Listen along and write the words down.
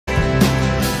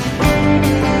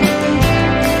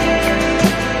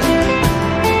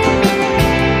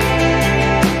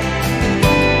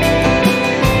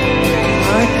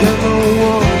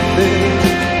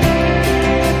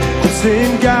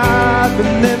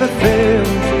never failed,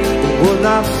 will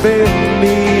not fail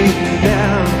me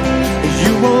now.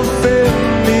 You won't fail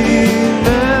me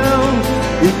now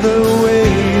in the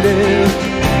waiting.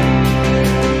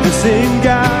 The same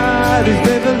God is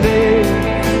never late.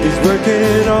 He's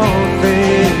working all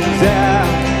things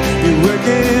out. You're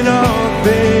working all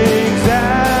things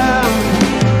out.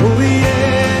 Oh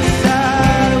yes, I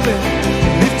will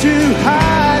lift you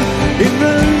high in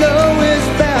the lowest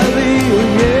valley. Oh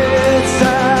yes,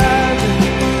 I will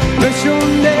bless your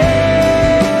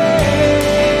name.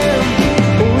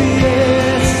 Oh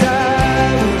yes, I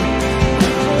will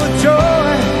for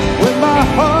joy when my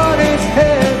heart is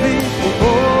heavy.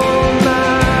 Oh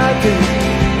my days.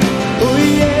 Oh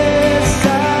yes,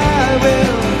 I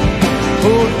will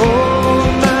hold all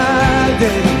my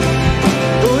days.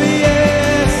 Oh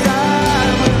yes, I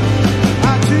will.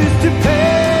 I choose to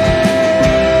praise,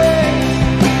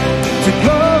 to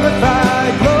glorify,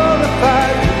 glorify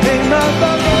the name of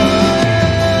the Lord.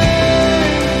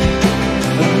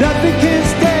 Nothing can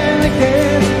stand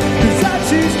against, 'cause I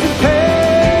choose to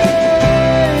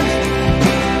praise,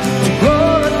 to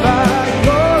glorify,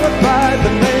 glorify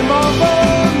the name of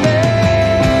all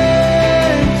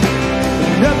names.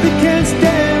 Nothing can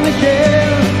stand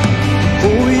again.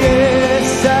 Oh yes,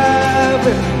 I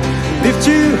will lift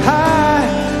you high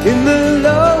in the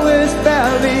lowest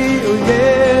valley. Oh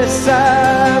yes, I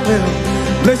will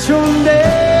bless your name.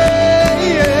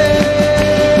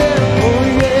 Oh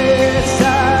yes,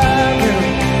 I will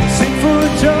sing for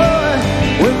joy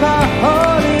when my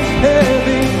heart is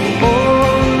heavy.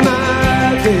 All my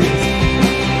days.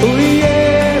 Oh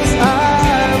yes,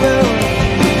 I will.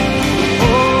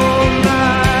 All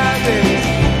my days.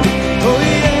 Oh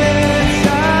yes,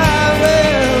 I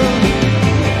will.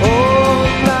 All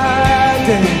my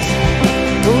days.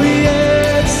 Oh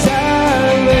yes, I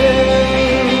will.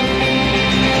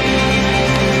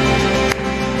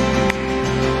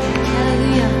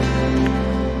 Hallelujah.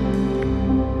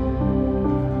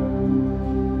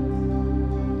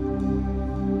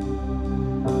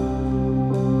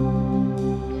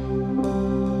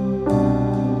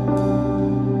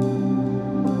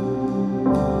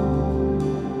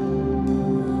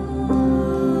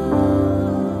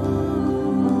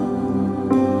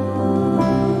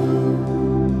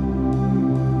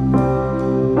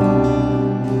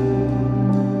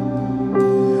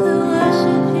 We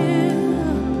worship you.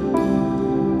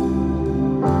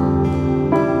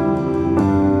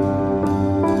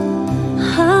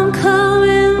 I'm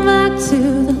coming back to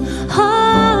the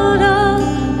heart of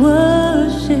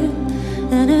worship,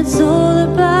 and it's all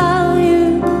about you.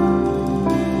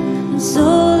 It's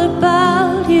all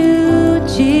about you,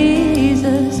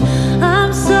 Jesus.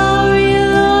 I'm sorry,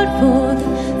 Lord, for the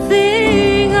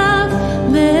thing I've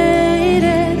made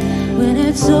it. When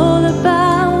it's all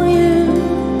about you,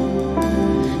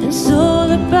 it's all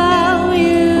about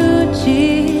you,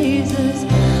 Jesus.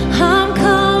 I'm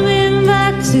coming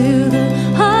back to the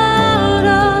heart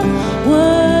of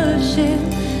worship,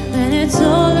 and it's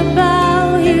all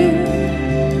about you,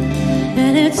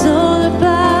 and it's all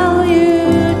about you,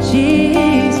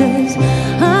 Jesus.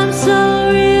 I'm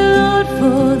sorry, Lord,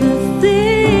 for the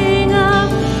thing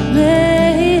I've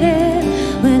made it.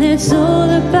 When it's all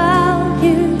about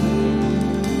you,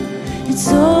 it's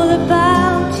all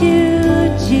about you,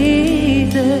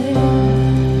 Jesus.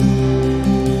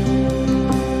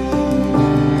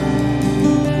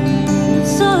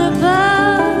 It's all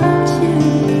about you.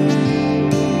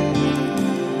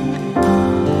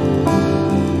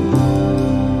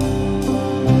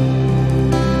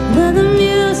 When the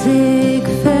music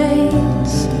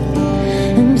fades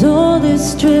and all is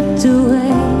stripped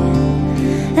away,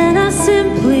 and I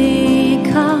simply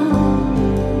come,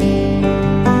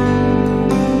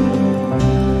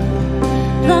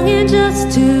 longing just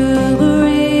to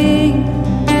bring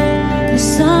you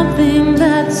something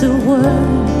that's a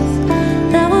worth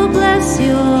that will bless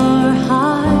your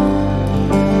heart.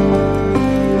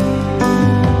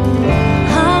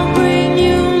 I'll bring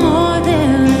you more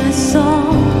than a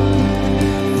song,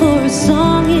 for a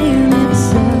song in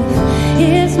itself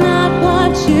is not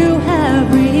what you have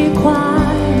required.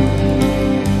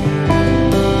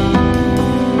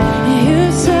 You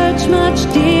search much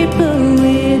deeper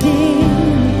within,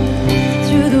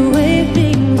 through the way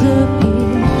things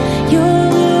appear. You're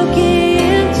looking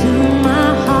into my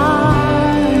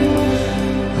heart.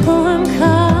 Oh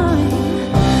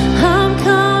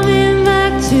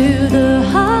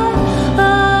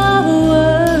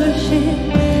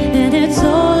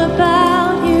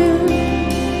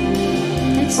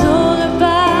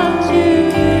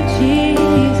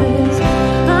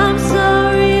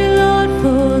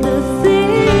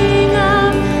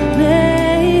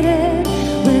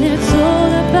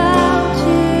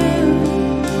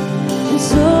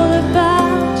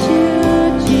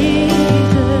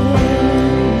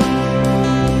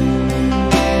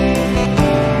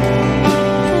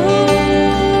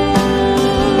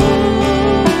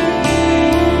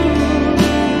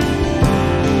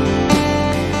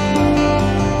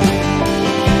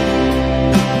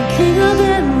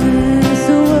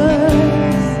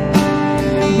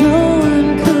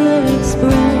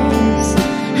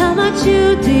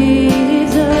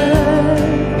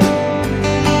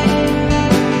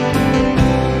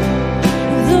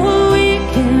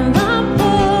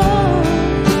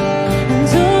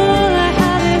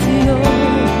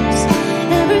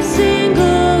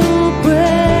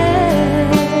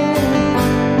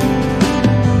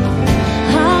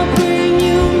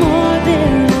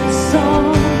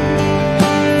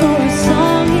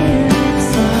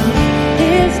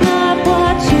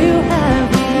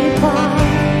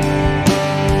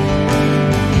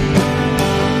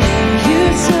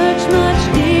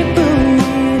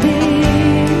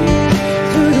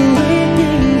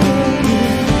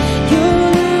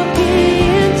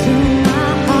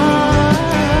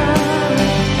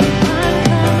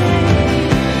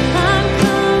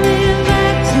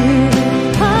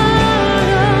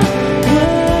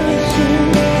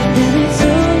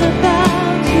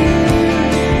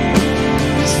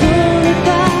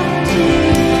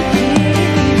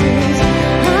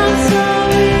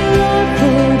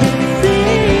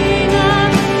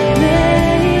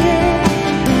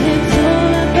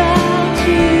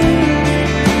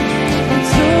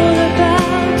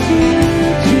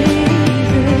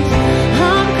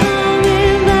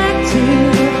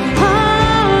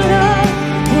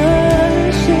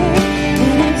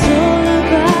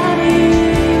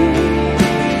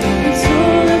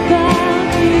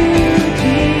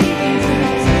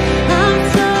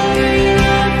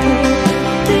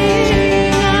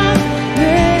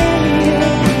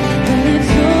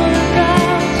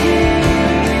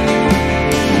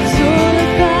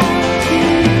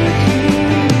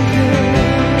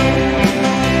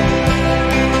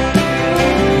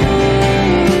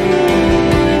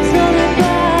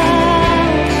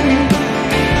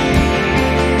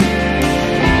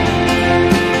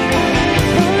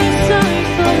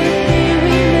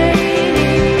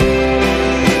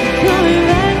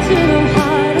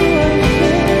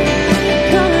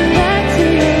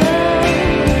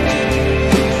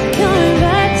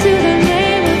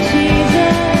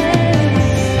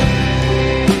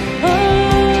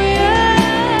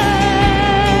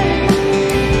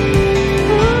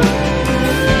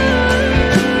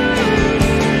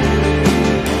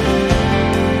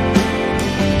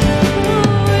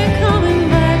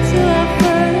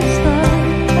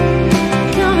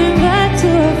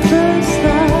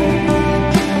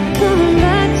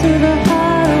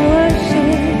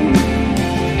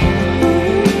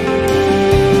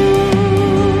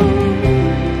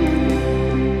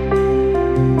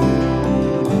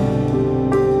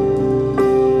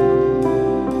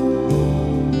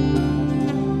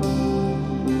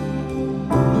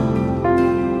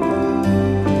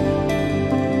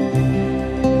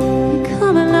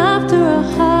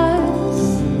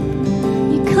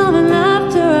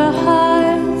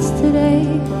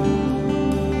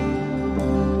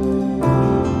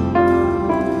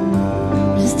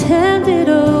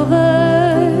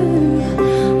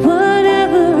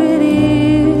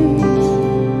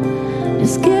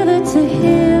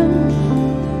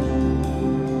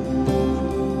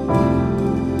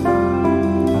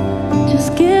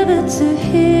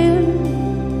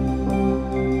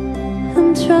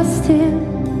trust Him.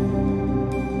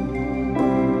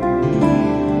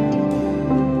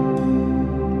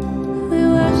 We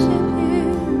worship You.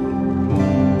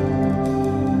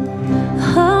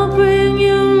 I'll bring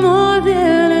You more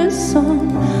than a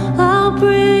song. I'll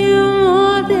bring You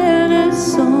more than a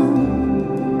song.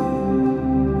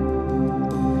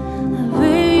 I'll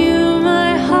bring You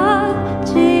my heart,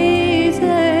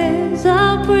 Jesus.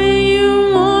 I'll bring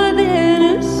You more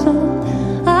than a song.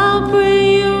 I'll bring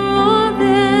You more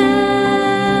than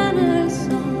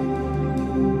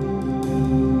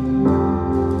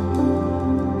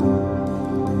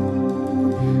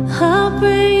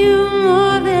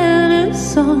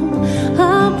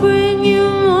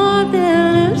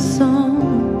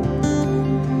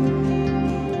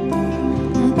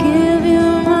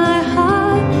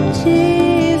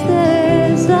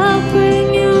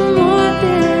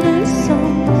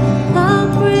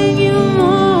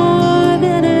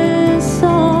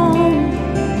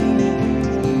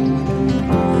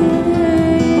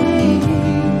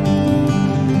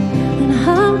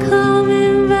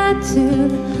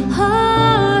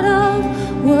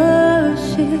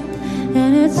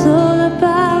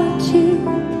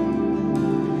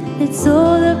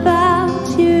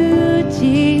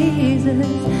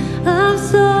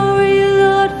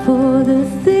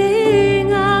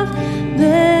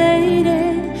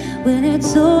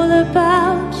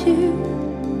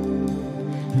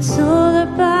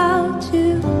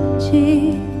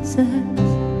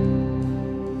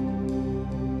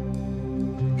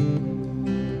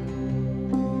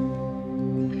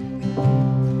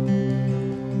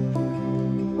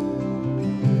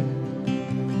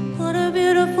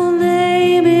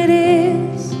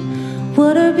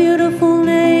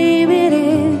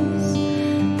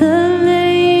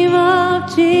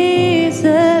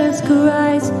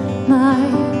my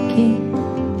King.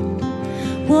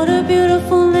 What a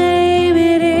beautiful name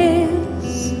it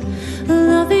is.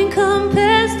 Nothing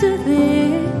compares to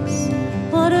this.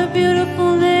 What a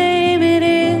beautiful name it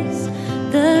is.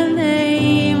 The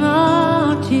name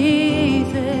of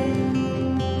Jesus.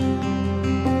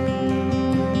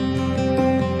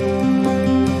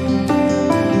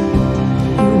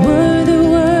 You were the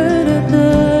Word at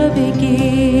the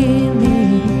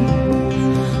beginning,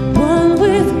 one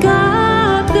with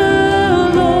God the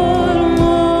Lord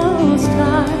Most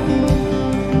High.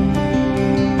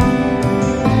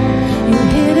 Your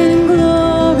hidden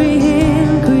glory in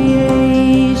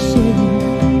creation,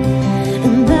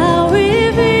 and thou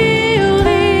revealed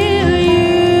in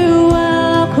you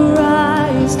our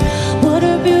Christ. What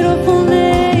a beautiful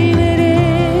name it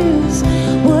is.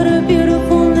 What a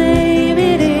beautiful name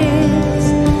it is.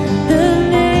 The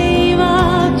name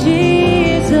of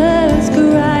Jesus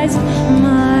Christ,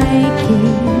 my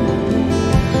King.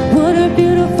 What a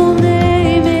beautiful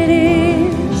name it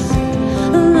is.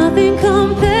 Nothing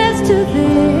compares to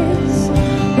this.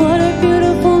 What a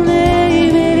beautiful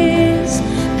name it is.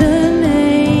 The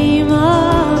name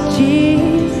of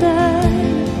Jesus.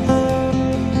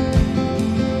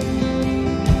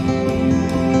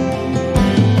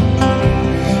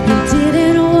 You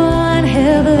didn't want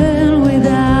heaven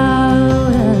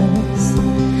without us.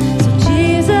 So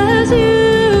Jesus,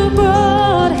 you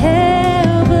brought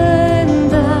heaven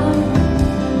down.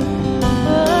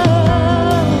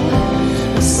 Oh,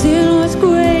 sin was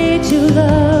great, your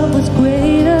love was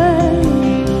greater.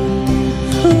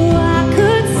 Oh, I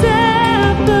could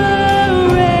separate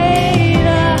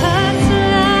us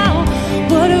now.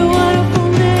 What a wonderful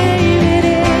name it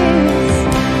is.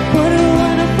 What a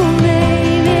wonderful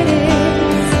name it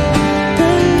is.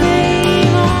 The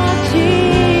name of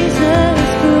Jesus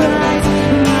Christ,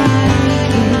 my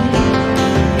King.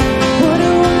 What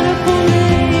a wonderful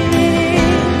name it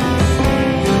is.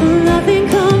 Nothing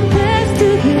compares to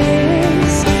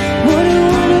this. What a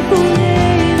wonderful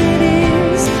name it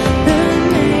is. The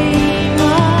name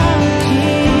of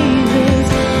Jesus.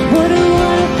 What a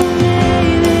wonderful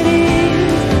name it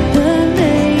is. The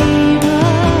name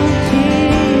of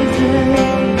Jesus.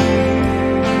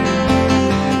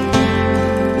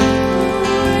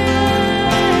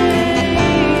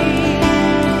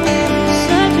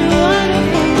 Such a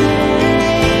wonderful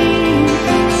name.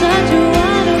 Such a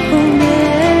wonderful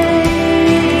name.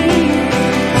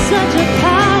 Such a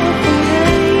powerful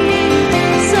name.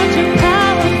 Such a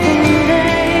powerful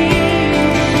name.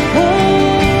 Oh,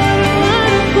 what a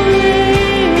wonderful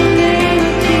name, the name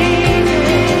of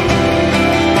Jesus.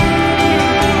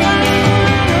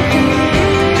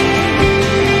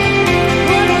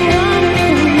 What a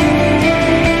wonderful name.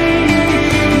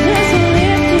 Just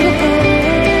lift your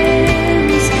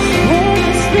hands. Oh,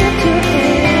 just lift your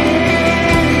hands.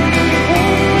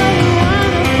 Oh, what a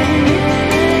wonderful name.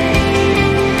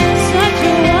 Such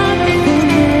a wonderful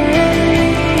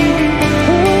name.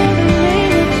 Oh, the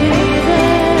name of Jesus.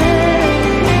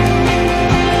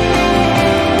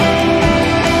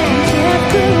 Death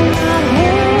could not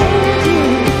hold you.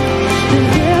 The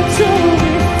veil tore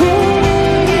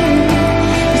before you.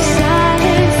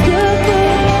 Silence the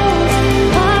voice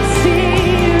of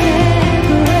sin and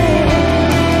grave.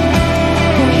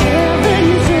 The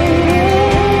heavens are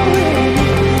roaring,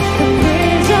 the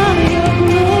praise of your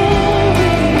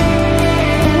glory.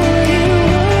 For you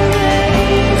were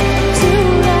raised to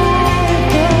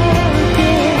life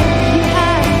again.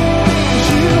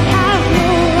 You have no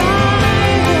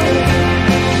rival.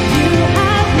 You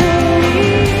have no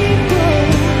equal.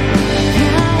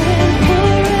 Now and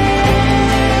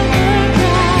forever,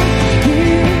 God, you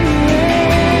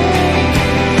reign.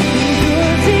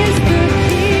 Yours is the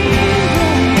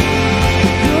kingdom.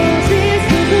 Yours is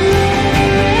the glory.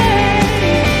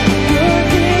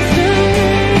 Yours is the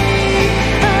reign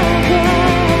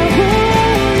above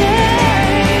all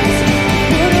names.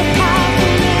 What a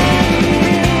powerful name it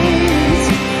is.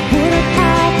 What a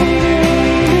powerful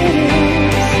name it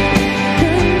is.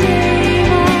 The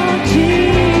name of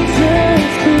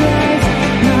Jesus Christ,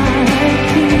 my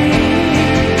King.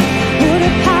 What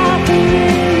a powerful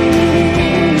name it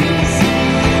is.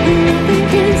 Nothing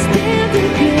can stand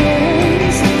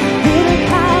against. What a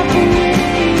powerful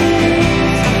name it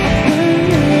is. The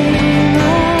name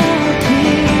of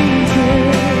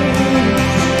Jesus.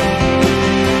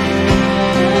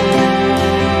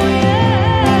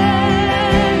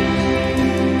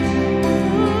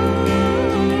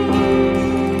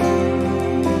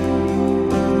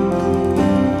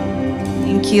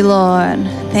 Thank you, Lord.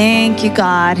 Thank you,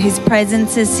 God. His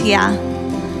presence is here.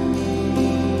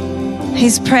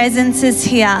 His presence is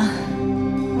here.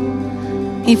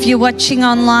 If you're watching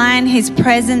online, His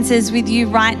presence is with you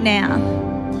right now.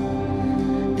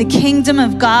 The kingdom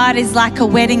of God is like a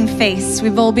wedding feast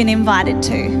we've all been invited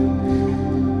to.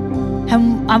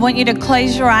 And I want you to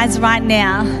close your eyes right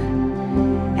now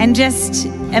and just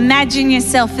imagine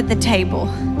yourself at the table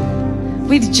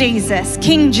with Jesus,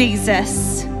 King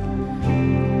Jesus.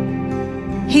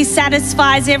 He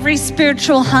satisfies every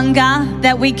spiritual hunger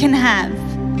that we can have.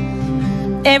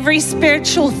 Every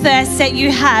spiritual thirst that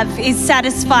you have is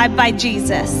satisfied by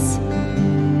Jesus.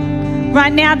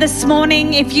 Right now, this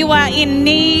morning, if you are in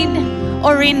need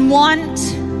or in want,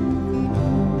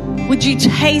 would you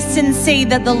taste and see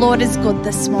that the Lord is good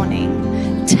this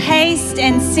morning? Taste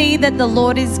and see that the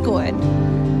Lord is good.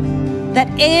 That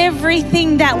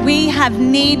everything that we have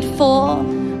need for,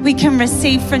 we can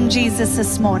receive from Jesus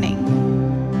this morning.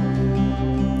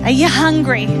 Are you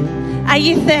hungry? Are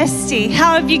you thirsty?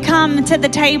 How have you come to the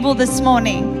table this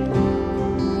morning?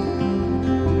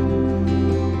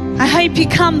 I hope you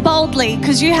come boldly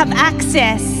because you have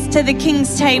access to the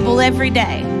King's table every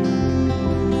day.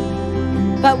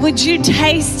 But would you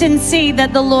taste and see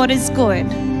that the Lord is good?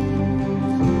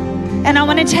 And I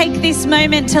want to take this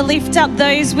moment to lift up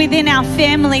those within our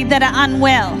family that are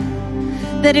unwell,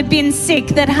 that have been sick,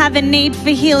 that have a need for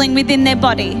healing within their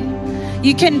body.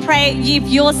 You can pray, if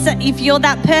you're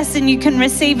that person, you can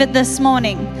receive it this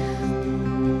morning.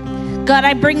 God,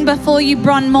 I bring before you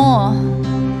Bron Moore.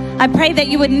 I pray that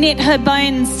you would knit her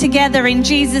bones together in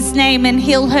Jesus' name and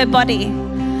heal her body.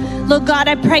 Lord God,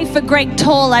 I pray for Greg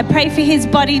Tall. I pray for his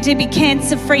body to be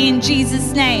cancer-free in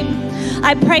Jesus' name.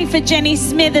 I pray for Jenny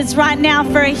Smithers right now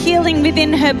for a healing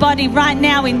within her body right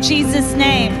now in Jesus'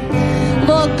 name.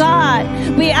 Lord God,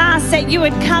 we ask that you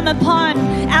would come upon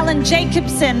Alan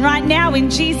Jacobson right now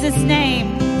in Jesus'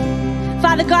 name.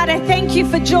 Father God, I thank you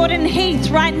for Jordan Heath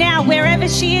right now, wherever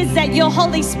she is, that your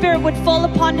Holy Spirit would fall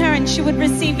upon her and she would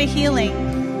receive a healing.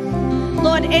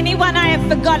 Lord, anyone I have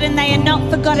forgotten, they are not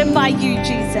forgotten by you,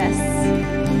 Jesus.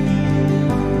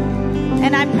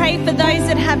 And I pray for those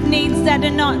that have needs that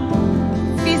are not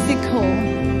physical,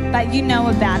 but you know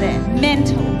about it,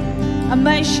 mental,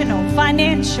 emotional,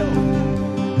 financial.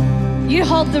 You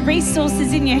hold the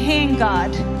resources in your hand,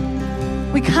 God.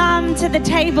 We come to the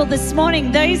table this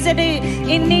morning, those that are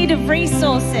in need of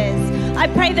resources. I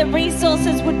pray that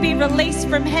resources would be released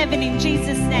from heaven in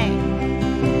Jesus'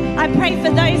 name. I pray for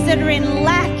those that are in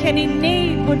lack and in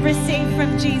need would receive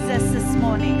from Jesus this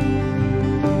morning.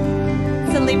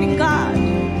 It's the living God,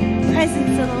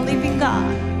 presence of the living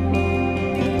God.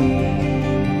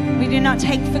 We do not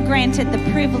take for granted the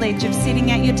privilege of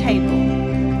sitting at your table.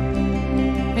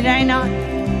 We do not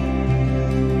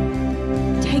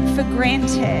take for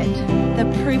granted the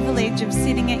privilege of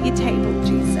sitting at your table,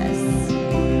 Jesus.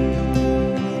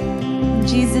 In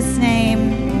Jesus'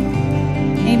 name,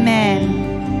 amen.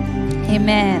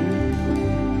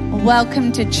 Amen.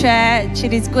 Welcome to church.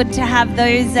 It is good to have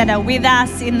those that are with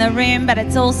us in the room, but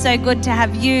it's also good to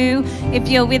have you. If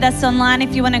you're with us online,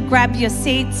 if you want to grab your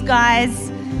seats,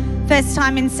 guys. First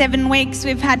time in 7 weeks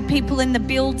we've had people in the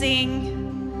building.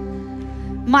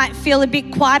 Might feel a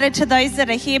bit quieter to those that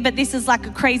are here, but this is like a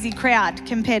crazy crowd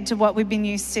compared to what we've been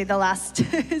used to the last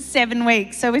 7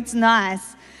 weeks. So it's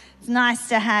nice. It's nice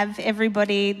to have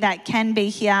everybody that can be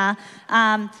here.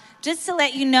 Just to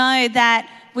let you know that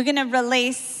we're going to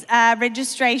release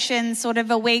registration sort of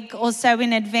a week or so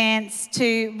in advance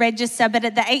to register. But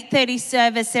at the 8:30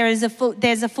 service,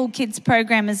 there's a full kids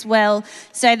program as well,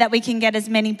 so that we can get as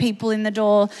many people in the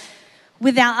door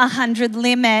without 100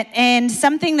 limit. And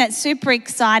something that's super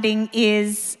exciting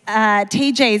is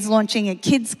TJ is launching a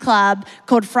kids club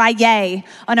called Friday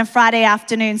on a Friday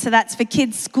afternoon. So that's for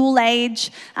kids school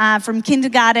age, from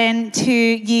kindergarten to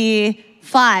year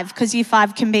 5, because year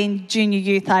 5 can be in junior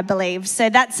youth, I believe. So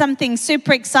that's something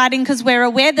super exciting, because we're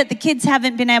aware that the kids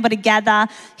haven't been able to gather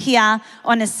here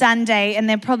on a Sunday, and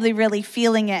they're probably really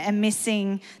feeling it and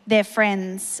missing their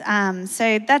friends.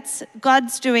 So that's,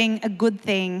 God's doing a good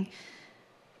thing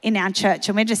in our church,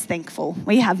 and we're just thankful.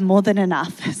 We have more than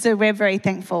enough, so we're very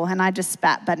thankful. And I just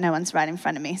spat, but no one's right in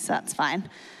front of me, so that's fine.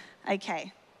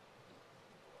 Okay.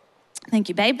 Thank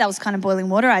you, babe. That was kind of boiling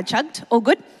water. I chugged. All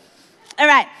good? All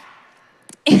right.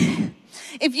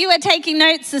 If you are taking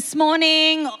notes this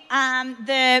morning,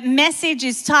 the message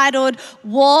is titled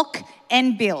Walk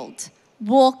and Build.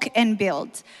 Walk and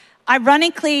Build.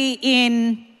 Ironically,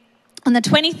 on the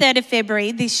 23rd of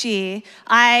February this year,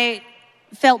 I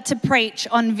felt to preach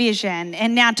on vision.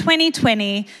 And now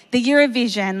 2020, the year of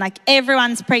vision, like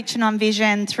everyone's preaching on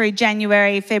vision through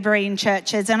January, February in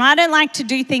churches. And I don't like to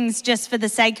do things just for the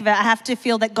sake of it. I have to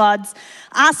feel that God's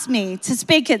asked me to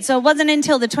speak it. So it wasn't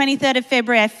until the 23rd of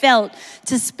February I felt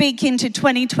to speak into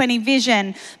 2020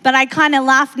 vision. But I kind of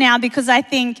laugh now because I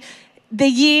think the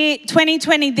year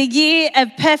 2020, the year of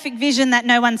perfect vision that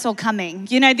no one saw coming.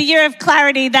 You know, the year of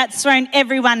clarity that's thrown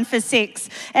everyone for six.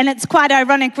 And it's quite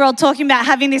ironic. We're all talking about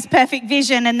having this perfect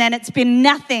vision, and then it's been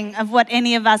nothing of what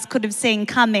any of us could have seen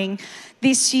coming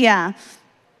this year.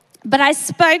 But I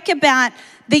spoke about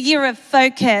the year of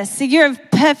focus, the year of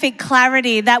perfect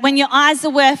clarity, that when your eyes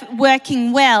are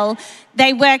working well,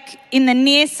 they work in the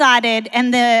nearsighted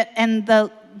and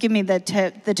the give me the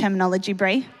terminology,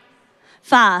 Brie.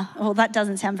 Far, well, that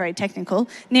doesn't sound very technical,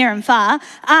 near and far,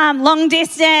 long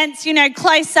distance, you know,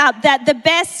 close up, that the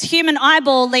best human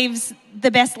eyeball leaves the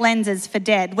best lenses for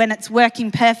dead when it's working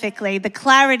perfectly, the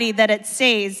clarity that it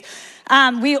sees.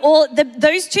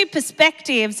 Those two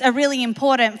perspectives are really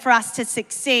important for us to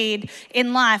succeed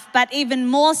in life, but even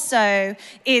more so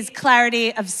is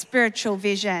clarity of spiritual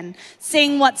vision,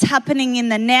 seeing what's happening in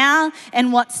the now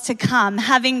and what's to come,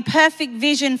 having perfect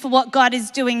vision for what God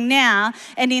is doing now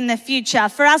and in the future,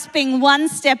 for us being one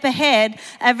step ahead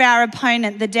of our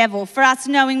opponent, the devil, for us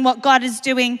knowing what God is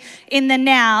doing in the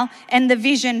now and the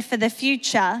vision for the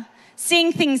future,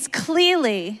 seeing things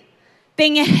clearly,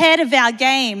 being ahead of our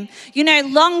game, you know,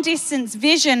 long distance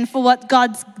vision for what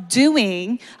God's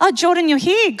doing. Oh, Jordan, you're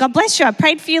here. God bless you. I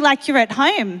prayed for you like you're at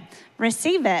home.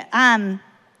 Receive it. That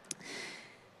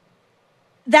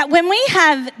when we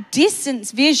have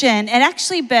distance vision, it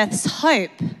actually births hope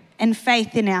and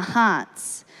faith in our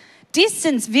hearts.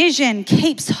 Distance vision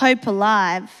keeps hope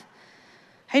alive.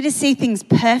 How to see things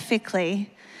perfectly.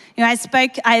 You know, I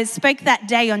spoke that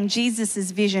day on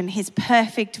Jesus' vision, his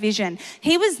perfect vision.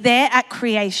 He was there at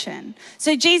creation.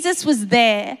 So Jesus was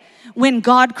there when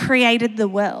God created the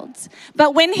world.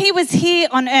 But when he was here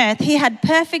on earth, he had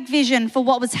perfect vision for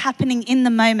what was happening in the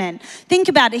moment. Think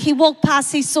about it. He walked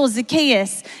past, he saw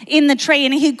Zacchaeus in the tree,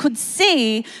 and he could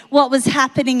see what was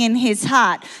happening in his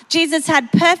heart. Jesus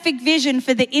had perfect vision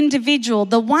for the individual,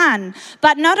 the one.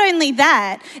 But not only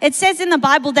that, it says in the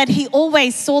Bible that he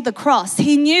always saw the cross.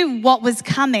 He knew what was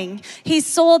coming. He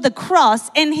saw the cross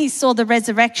and he saw the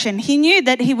resurrection. He knew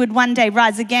that he would one day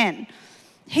rise again.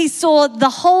 He saw the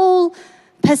whole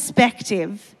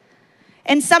perspective.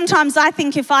 And sometimes I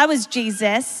think if I was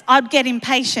Jesus, I'd get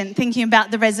impatient thinking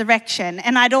about the resurrection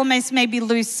and I'd almost maybe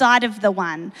lose sight of the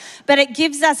one. But it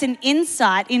gives us an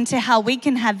insight into how we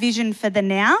can have vision for the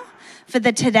now, for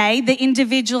the today, the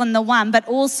individual and the one, but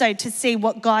also to see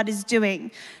what God is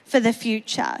doing for the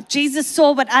future. Jesus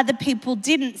saw what other people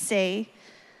didn't see,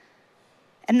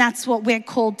 and that's what we're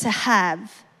called to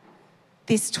have.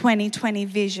 This 2020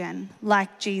 vision,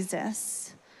 like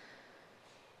Jesus.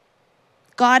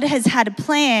 God has had a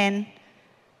plan.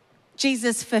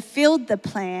 Jesus fulfilled the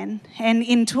plan. And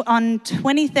on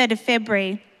 23rd of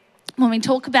February, when we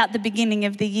talk about the beginning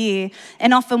of the year,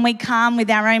 and often we come with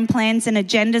our own plans and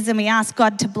agendas and we ask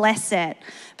God to bless it.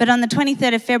 But on the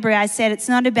 23rd of February, I said it's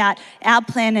not about our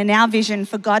plan and our vision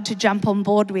for God to jump on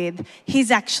board with.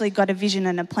 He's actually got a vision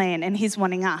and a plan, and he's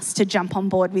wanting us to jump on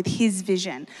board with his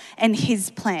vision and his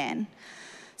plan.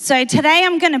 So today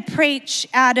I'm going to preach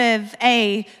out of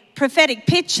a prophetic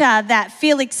picture that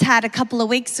Felix had a couple of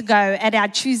weeks ago at our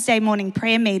Tuesday morning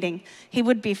prayer meeting. He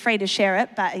would be free to share it,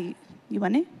 but you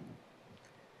want to?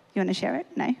 You want to share it?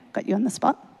 No? Got you on the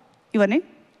spot? You want to?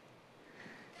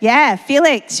 Yeah,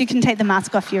 Felix, you can take the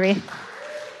mask off your ear.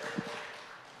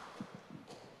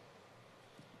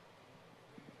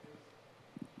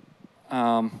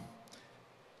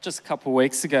 Just a couple of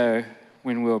weeks ago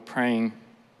when we were praying,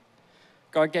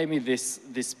 God gave me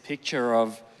this picture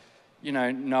of, you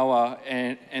know, Noah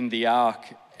and the ark.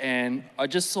 And I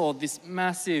just saw this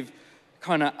massive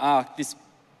kind of ark, this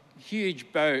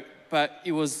huge boat, but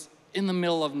it was in the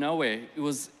middle of nowhere. It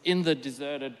was in the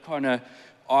deserted kind of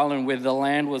island where the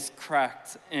land was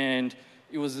cracked and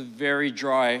it was very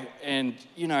dry. And,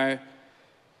 you know,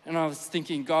 and I was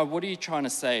thinking, God, what are you trying to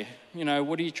say? You know,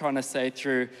 what are you trying to say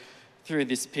through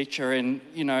this picture? And,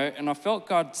 you know, and I felt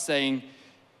God saying,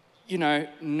 you know,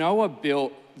 Noah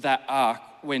built that ark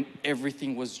when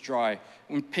everything was dry.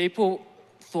 When people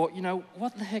thought, you know,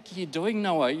 what the heck are you doing,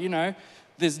 Noah? You know,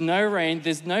 there's no rain,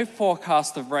 there's no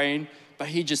forecast of rain, but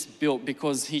he just built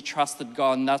because he trusted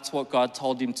God, and that's what God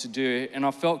told him to do. And I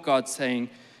felt God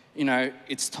saying, you know,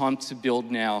 it's time to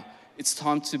build now. It's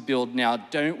time to build now.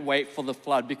 Don't wait for the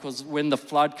flood, because when the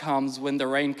flood comes, when the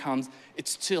rain comes,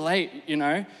 it's too late, you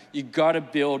know. You got to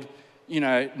build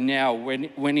now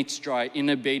when it's dry, in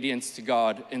obedience to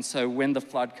God. And so when the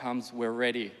flood comes, we're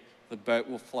ready. The boat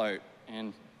will float.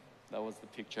 And that was the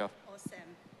picture.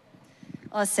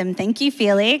 Awesome. Thank you,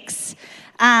 Felix.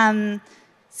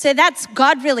 So that's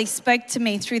God really spoke to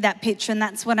me through that picture, and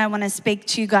that's what I want to speak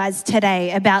to you guys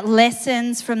today about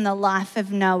lessons from the life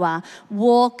of Noah,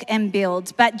 walk and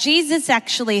build. But Jesus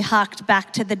actually harked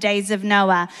back to the days of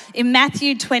Noah in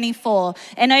Matthew 24.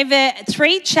 And over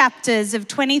 3 chapters of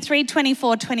 23,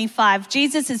 24, 25,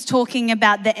 Jesus is talking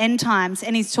about the end times,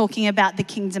 and he's talking about the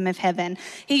kingdom of heaven.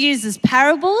 He uses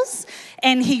parables,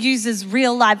 and he uses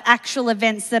real life actual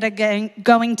events that are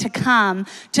going to come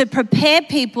to prepare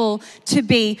people to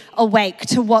be awake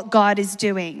to what God is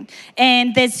doing.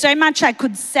 And there's so much I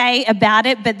could say about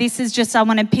it, but this is just, I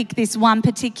want to pick this one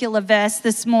particular verse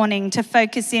this morning to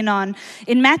focus in on.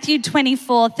 In Matthew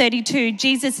 24:32,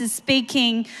 Jesus is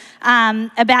speaking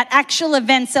about actual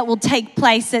events that will take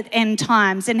place at end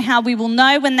times and how we will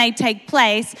know when they take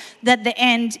place that the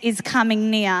end is coming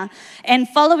near. And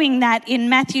following that, in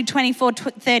Matthew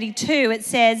 24:32, it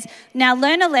says, "Now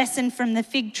learn a lesson from the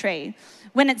fig tree.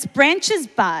 When its branches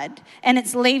bud and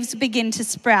its leaves begin to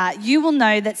sprout, you will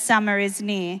know that summer is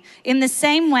near. In the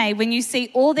same way, when you see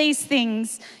all these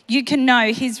things, you can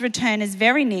know his return is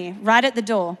very near, right at the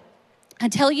door. I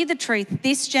tell you the truth,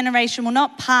 this generation will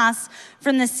not pass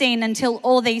from the scene until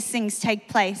all these things take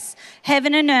place.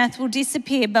 Heaven and earth will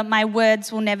disappear, but my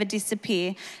words will never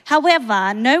disappear.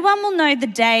 However, no one will know the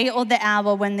day or the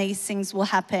hour when these things will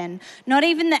happen. Not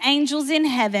even the angels in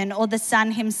heaven or the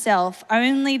Son himself.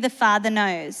 Only the Father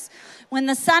knows. When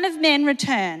the Son of Man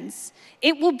returns,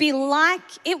 it will be like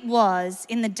it was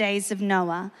in the days of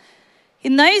Noah.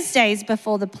 In those days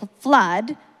before the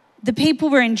flood, the people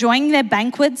were enjoying their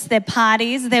banquets, their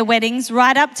parties, their weddings,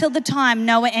 right up till the time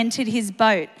Noah entered his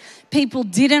boat. People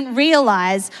didn't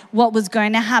realize what was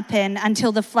going to happen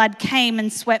until the flood came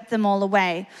and swept them all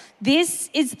away. This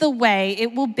is the way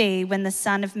it will be when the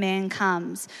Son of Man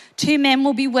comes. 2 men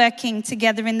will be working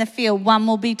together in the field. One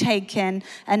will be taken,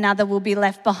 another will be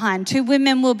left behind. 2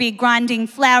 women will be grinding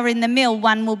flour in the mill.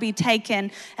 One will be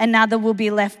taken, another will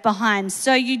be left behind.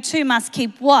 So you too must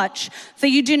keep watch, for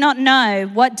you do not know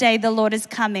what day the Lord is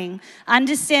coming.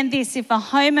 Understand this, if a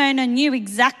homeowner knew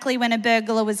exactly when a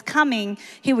burglar was coming,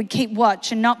 he would keep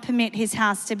watch and not permit his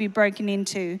house to be broken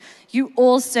into. You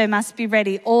also must be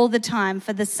ready all the time,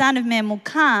 for the Son of Man will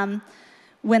come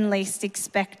when least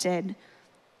expected."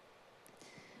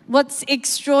 What's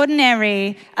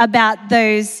extraordinary about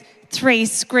those 3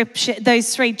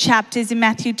 chapters in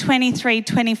Matthew 23,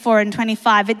 24, and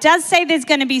 25, it does say there's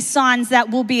going to be signs that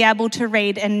we'll be able to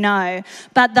read and know,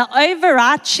 but the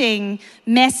overarching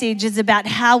message is about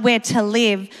how we're to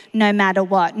live no matter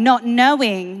what. Not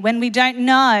knowing, when we don't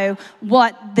know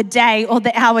what the day or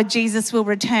the hour Jesus will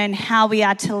return, how we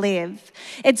are to live.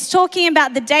 It's talking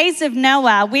about the days of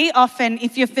Noah. We often,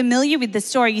 if you're familiar with the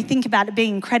story, you think about it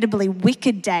being an incredibly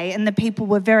wicked day and the people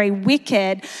were very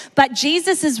wicked, but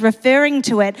Jesus is referring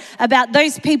to it about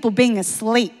those people being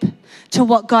asleep to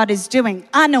what God is doing,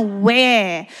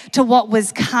 unaware to what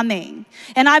was coming.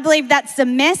 And I believe that's the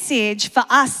message for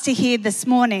us to hear this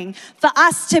morning, for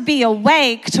us to be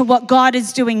awake to what God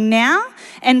is doing now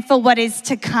and for what is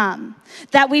to come.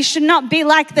 That we should not be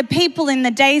like the people in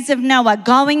the days of Noah,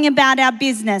 going about our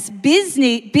business,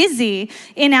 busy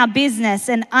in our business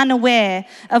and unaware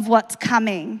of what's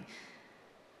coming.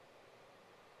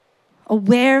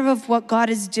 Aware of what God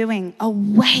is doing,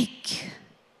 awake.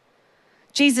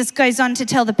 Jesus goes on to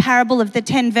tell the parable of the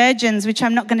 10 virgins, which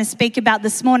I'm not going to speak about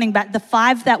this morning, but the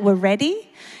 5 that were ready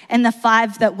and the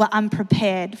 5 that were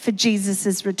unprepared for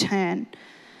Jesus' return.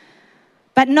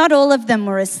 But not all of them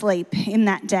were asleep in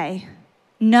that day.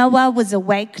 Noah was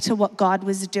awake to what God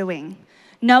was doing.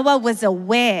 Noah was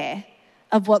aware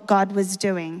of what God was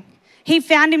doing. He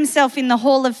found himself in the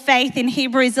hall of faith in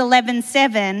Hebrews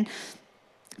 11:7.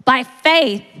 By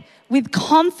faith, with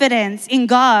confidence in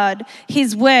God,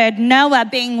 his word, Noah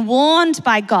being warned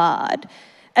by God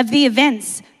of the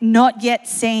events not yet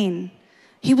seen.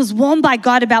 He was warned by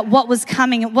God about what was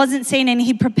coming. It wasn't seen, and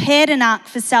he prepared an ark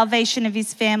for salvation of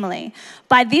his family.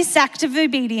 By this act of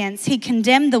obedience, he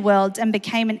condemned the world and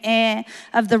became an heir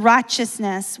of the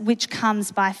righteousness which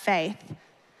comes by faith.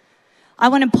 I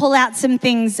want to pull out some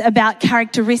things about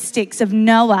characteristics of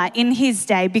Noah in his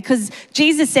day, because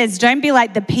Jesus says, don't be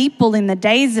like the people in the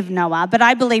days of Noah, but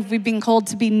I believe we've been called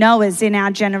to be Noahs in our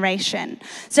generation.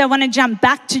 So I want to jump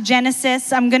back to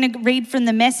Genesis. I'm going to read from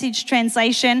the Message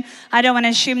translation. I don't want to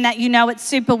assume that you know it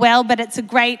super well, but it's a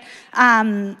great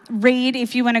read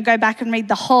if you want to go back and read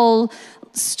the whole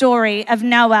story of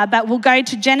Noah, but we'll go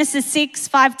to Genesis 6,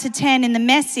 5-10 in the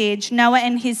Message, Noah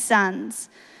and his sons.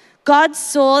 God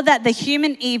saw that the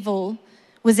human evil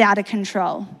was out of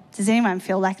control. Does anyone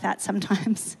feel like that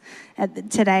sometimes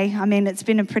today? I mean, it's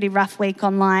been a pretty rough week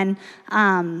online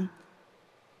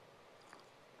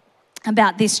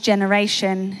about this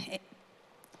generation.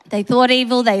 They thought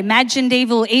evil, they imagined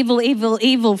evil,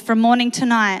 evil from morning to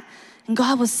night. And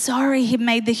God was sorry he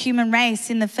made the human race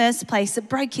in the first place. It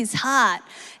broke his heart.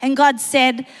 And God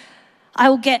said,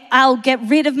 I'll get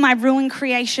rid of my ruined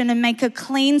creation and make a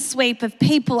clean sweep of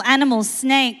people, animals,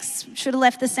 snakes. Should have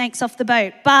left the snakes off the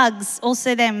boat. Bugs,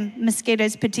 also them,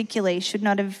 mosquitoes particularly, should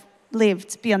not have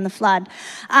lived beyond the flood.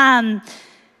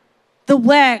 The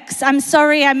works, I'm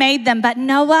sorry I made them, but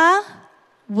Noah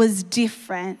was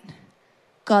different.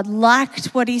 God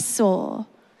liked what he saw.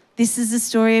 This is the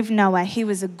story of Noah. He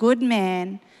was a good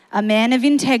man, a man of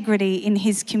integrity in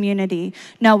his community.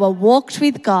 Noah walked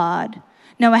with God.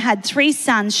 Noah had 3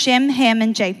 sons, Shem, Ham,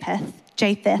 and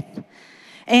Japheth.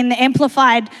 In the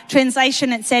Amplified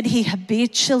Translation, it said he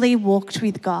habitually walked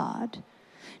with God.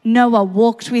 Noah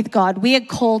walked with God. We are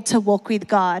called to walk with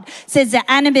God. It says that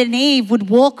Adam and Eve would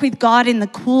walk with God in the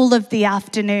cool of the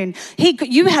afternoon.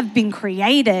 You have been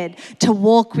created to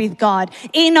walk with God.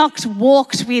 Enoch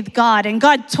walked with God, and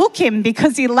God took him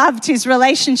because he loved his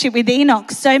relationship with Enoch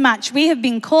so much. We have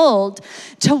been called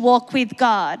to walk with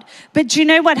God. But do you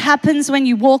know what happens when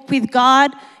you walk with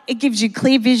God? It gives you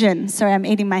clear vision. Sorry, I'm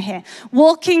eating my hair.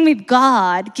 Walking with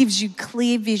God gives you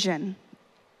clear vision.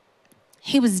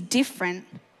 He was different.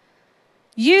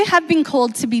 You have been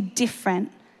called to be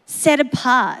different, set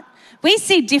apart. We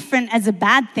see different as a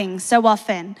bad thing so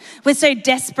often. We're so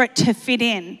desperate to fit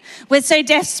in. We're so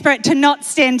desperate to not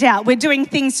stand out. We're doing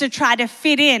things to try to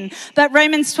fit in. But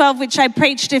Romans 12, which I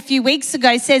preached a few weeks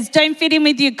ago, says don't fit in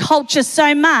with your culture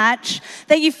so much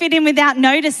that you fit in without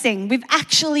noticing. We've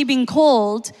actually been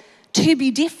called to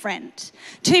be different.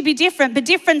 To be different, but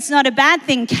different's not a bad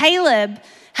thing. Caleb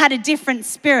had a different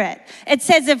spirit. It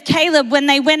says of Caleb, when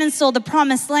they went and saw the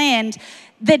promised land,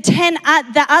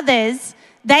 the others,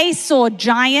 they saw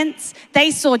giants,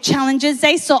 they saw challenges,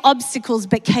 they saw obstacles,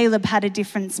 but Caleb had a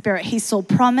different spirit. He saw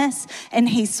promise and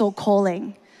he saw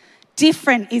calling.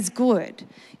 Different is good.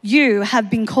 You have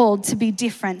been called to be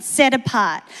different, set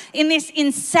apart. In this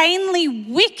insanely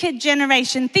wicked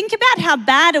generation, think about how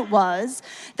bad it was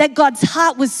that God's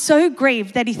heart was so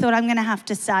grieved that he thought, I'm going to have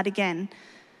to start again.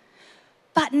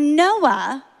 But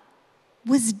Noah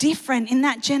was different in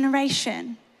that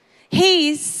generation.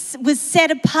 He was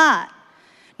set apart.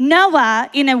 Noah,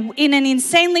 in an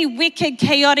insanely wicked,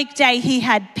 chaotic day, he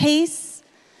had peace,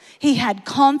 he had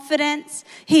confidence,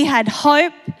 he had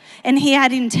hope, and he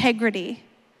had integrity.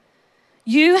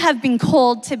 You have been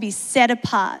called to be set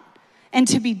apart and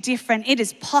to be different. It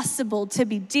is possible to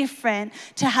be different,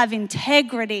 to have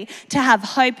integrity, to have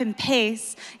hope and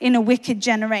peace in a wicked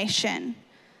generation.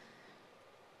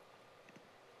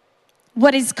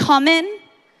 What is common?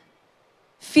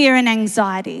 Fear and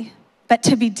anxiety. But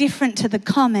to be different to the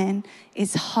common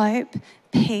is hope,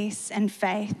 peace, and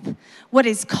faith. What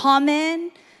is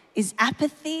common is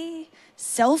apathy,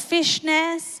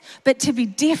 selfishness. But to be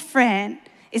different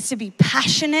is to be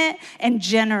passionate and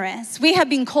generous. We have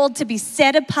been called to be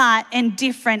set apart and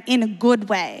different in a good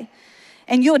way.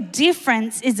 And your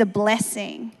difference is a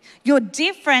blessing. Your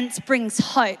difference brings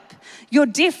hope. Your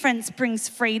difference brings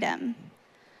freedom.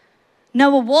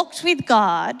 Noah walked with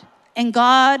God, and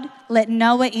God let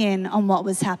Noah in on what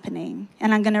was happening.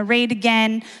 And I'm going to read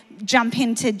again, jump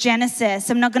into Genesis.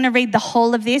 I'm not going to read the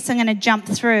whole of this. I'm going to jump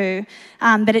through,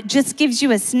 but it just gives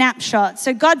you a snapshot.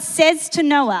 So God says to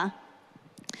Noah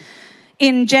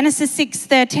in Genesis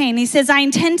 6:13, he says, I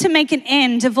intend to make an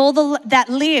end of all that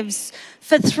lives,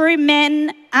 for through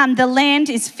men the land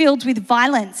is filled with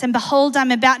violence, and behold,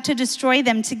 I'm about to destroy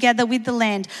them together with the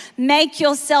land. Make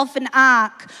yourself an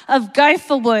ark of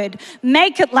gopher wood.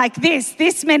 Make it like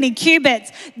this many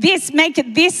cubits. Make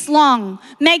it this long.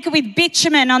 Make it with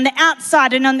bitumen on the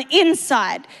outside and on the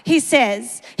inside, he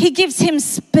says. He gives him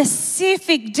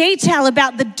specific detail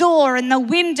about the door and the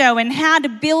window and how to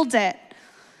build it.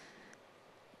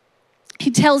 He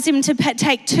tells him to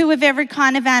take 2 of every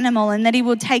kind of animal and that he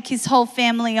will take his whole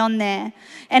family on there.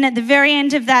 And at the very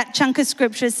end of that chunk of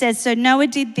scripture says, so Noah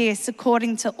did this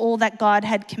according to all that God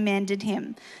had commanded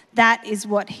him. That is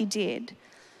what he did.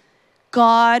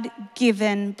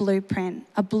 God-given blueprint,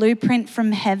 a blueprint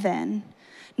from heaven.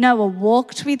 Noah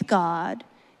walked with God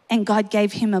and God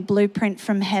gave him a blueprint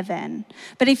from heaven.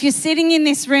 But if you're sitting in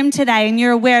this room today and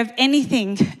you're aware of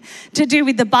anything to do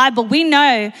with the Bible, we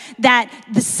know that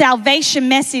the salvation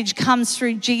message comes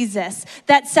through Jesus,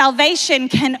 that salvation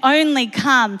can only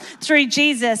come through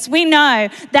Jesus. We know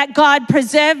that God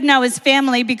preserved Noah's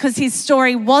family because his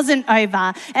story wasn't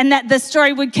over, and that the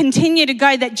story would continue to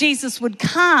go, that Jesus would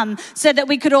come so that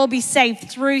we could all be saved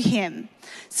through him.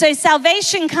 So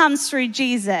salvation comes through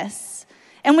Jesus.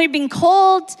 And we've been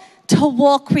called to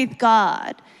walk with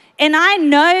God. And I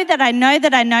know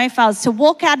if I was to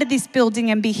walk out of this building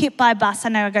and be hit by a bus, I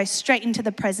know I go straight into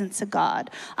the presence of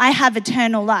God. I have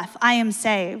eternal life. I am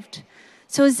saved.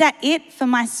 So is that it for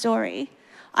my story?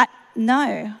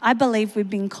 No, I believe we've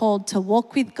been called to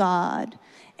walk with God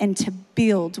and to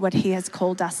build what he has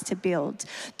called us to build.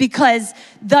 Because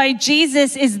though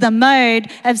Jesus is the mode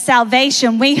of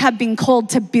salvation, we have been called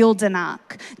to build an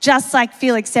ark. Just like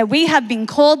Felix said, we have been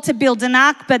called to build an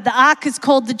ark, but the ark is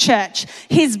called the church,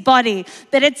 his body.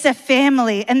 But it's a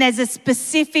family, and there's a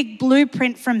specific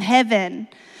blueprint from heaven.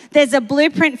 There's a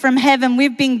blueprint from heaven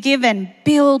we've been given.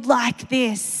 Build like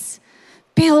this.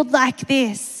 Build like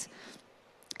this.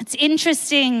 It's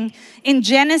interesting, in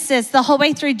Genesis, the whole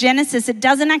way through Genesis, it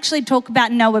doesn't actually talk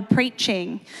about Noah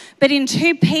preaching. But in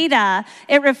 2 Peter,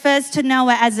 it refers to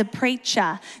Noah as a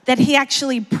preacher, that he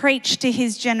actually preached to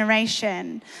his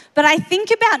generation. But I think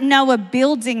about Noah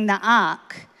building the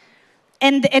ark,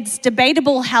 and it's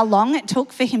debatable how long it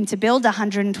took for him to build,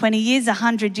 120 years,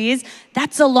 100 years.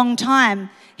 That's a long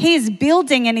time. He is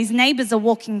building and his neighbours are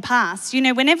walking past. You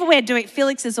know, whenever we're doing it,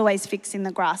 Felix is always fixing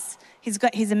the grass.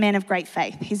 He's a man of great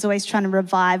faith. He's always trying to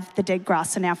revive the dead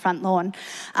grass on our front lawn.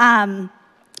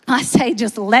 I say,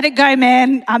 just let it go,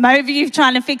 man. I'm over you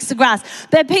trying to fix the grass.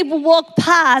 But people walk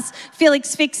past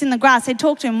Felix fixing the grass. They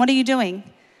talk to him, what are you doing?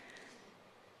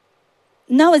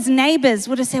 Noah's neighbours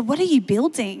would have said, what are you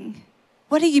building?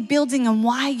 What are you building and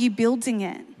why are you building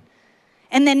it?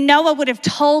 And then Noah would have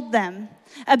told them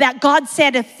about God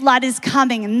said a flood is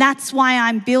coming and that's why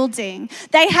I'm building.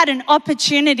 They had an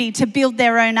opportunity to build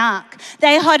their own ark.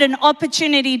 They had an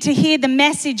opportunity to hear the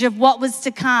message of what was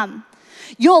to come.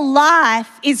 Your life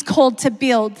is called to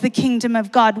build the kingdom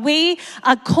of God. We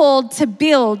are called to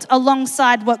build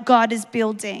alongside what God is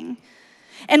building.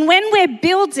 And when we're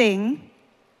building,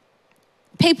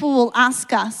 people will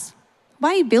ask us, why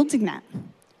are you building that?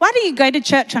 Why do you go to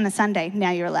church on a Sunday?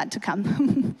 Now you're allowed to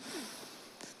come.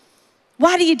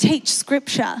 Why do you teach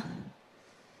scripture?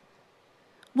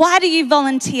 Why do you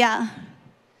volunteer?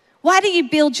 Why do you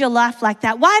build your life like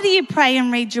that? Why do you pray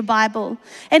and read your Bible?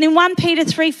 And in 1 Peter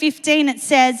 3:15 it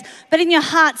says, but in your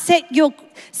heart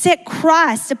set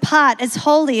Christ apart as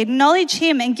holy. Acknowledge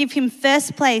him and give him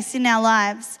first place in our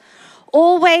lives.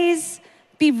 Always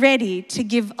be ready to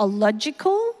give a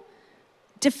logical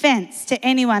defense to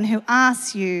anyone who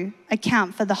asks you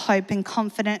account for the hope and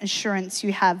confident assurance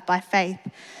you have by faith.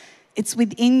 It's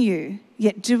within you,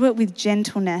 yet do it with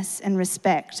gentleness and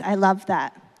respect. I love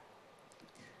that.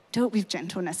 Do it with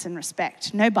gentleness and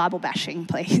respect. No Bible bashing,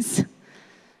 please.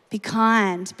 Be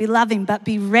kind, be loving, but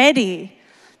be ready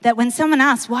that when someone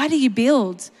asks, why do you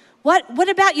build? What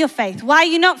about your faith? Why are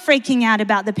you not freaking out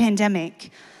about the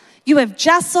pandemic? You have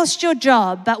just lost your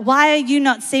job, but why are you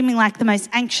not seeming like the most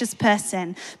anxious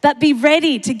person? But be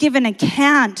ready to give an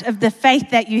account of the faith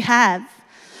that you have.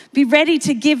 Be ready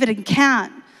to give an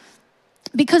account.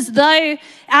 Because though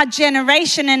our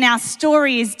generation and our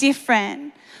story is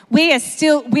different, we are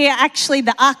actually,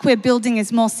 the ark we're building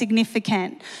is more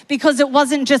significant because it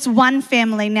wasn't just one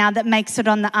family now that makes it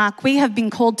on the ark. We have been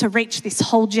called to reach this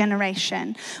whole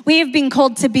generation. We have been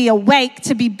called to be awake,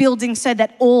 to be building so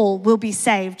that all will be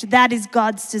saved. That is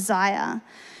God's desire.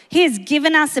 He has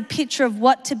given us a picture of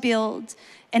what to build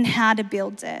and how to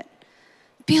build it.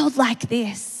 Build like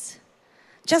this.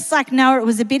 Just like Noah, it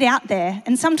was a bit out there.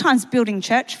 And sometimes building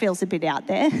church feels a bit out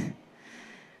there.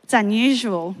 It's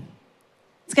unusual.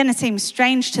 It's going to seem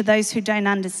strange to those who don't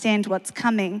understand what's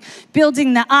coming.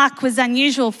 Building the ark was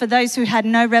unusual for those who had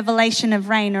no revelation of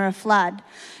rain or a flood.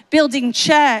 Building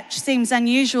church seems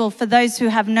unusual for those who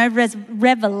have no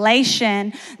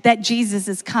revelation that Jesus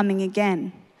is coming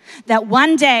again. That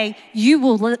one day you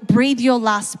will breathe your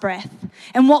last breath.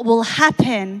 And what will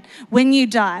happen when you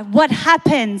die? What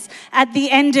happens at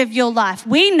the end of your life?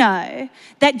 We know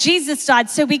that Jesus died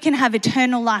so we can have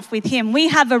eternal life with him. We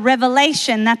have a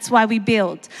revelation, that's why we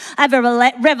build. I have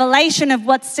a revelation of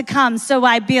what's to come, so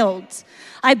I build.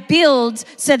 I build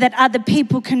so that other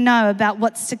people can know about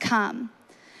what's to come.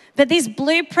 But this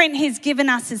blueprint he's given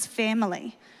us is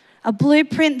family. A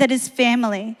blueprint that is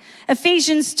family.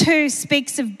 Ephesians 2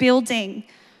 speaks of building.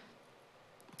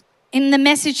 In the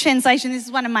Message translation, this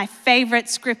is one of my favorite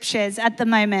scriptures at the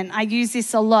moment. I use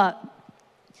this a lot.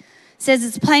 It says,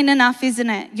 it's plain enough, isn't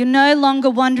it? You're no longer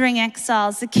wandering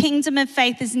exiles. The kingdom of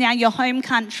faith is now your home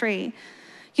country.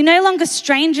 You're no longer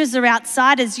strangers or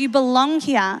outsiders. You belong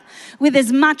here with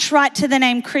as much right to the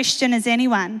name Christian as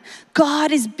anyone.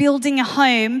 God is building a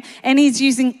home and He's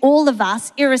using all of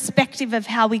us, irrespective of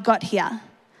how we got here.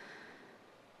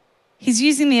 He's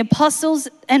using the apostles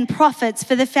and prophets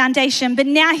for the foundation, but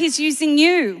now He's using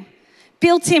you.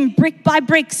 Built in brick by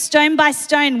brick, stone by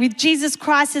stone, with Jesus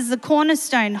Christ as the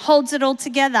cornerstone, holds it all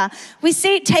together. We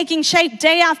see it taking shape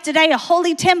day after day, a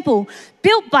holy temple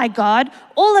built by God,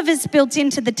 all of us built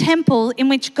into the temple in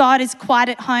which God is quite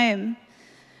at home.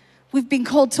 We've been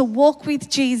called to walk with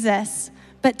Jesus,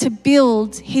 but to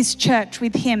build His church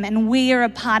with Him, and we are a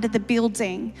part of the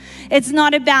building. It's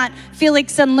not about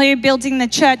Felix and Lou building the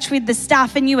church with the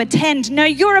staff and you attend. No,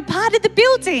 you're a part of the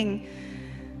building.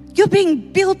 You're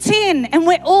being built in, and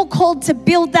we're all called to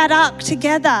build that ark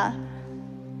together.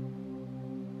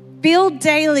 Build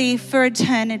daily for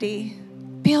eternity.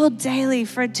 Build daily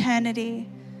for eternity.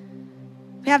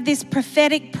 We have this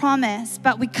prophetic promise,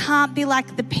 but we can't be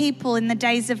like the people in the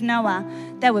days of Noah.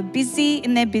 They were busy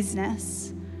in their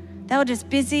business. They were just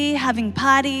busy having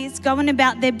parties, going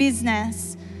about their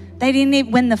business. They didn't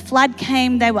even, when the flood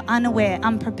came, they were unaware,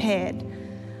 unprepared.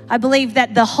 I believe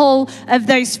that the whole of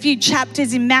those few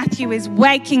chapters in Matthew is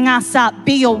waking us up.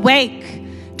 Be awake.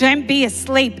 Don't be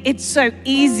asleep. It's so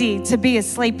easy to be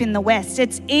asleep in the West.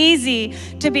 It's easy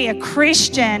to be a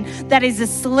Christian that is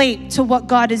asleep to what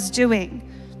God is doing.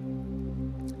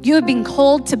 You have been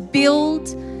called to build,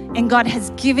 and God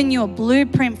has given you a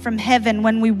blueprint from heaven.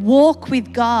 When we walk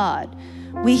with God,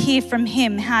 we hear from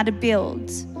Him how to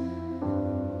build.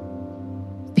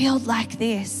 Build like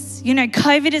this. You know,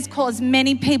 COVID has caused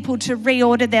many people to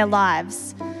reorder their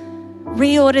lives.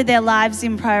 Reorder their lives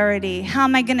in priority. How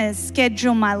am I going to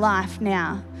schedule my life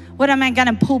now? What am I going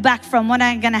to pull back from? What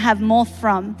am I going to have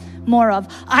more of?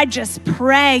 I just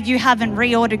pray you haven't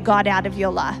reordered God out of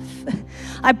your life.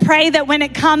 I pray that when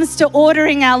it comes to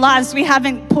ordering our lives, we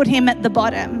haven't put Him at the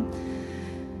bottom.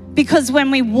 Because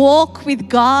when we walk with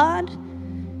God,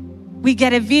 we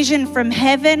get a vision from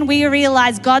heaven. We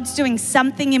realize God's doing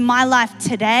something in my life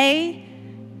today,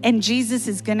 and Jesus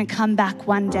is going to come back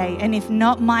one day. And if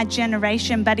not my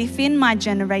generation, but if in my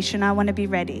generation, I want to be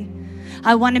ready.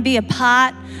 I want to be a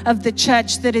part of the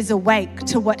church that is awake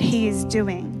to what He is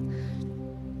doing.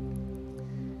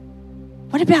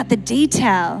 What about the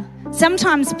detail?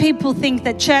 Sometimes people think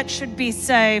that church should be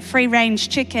so free-range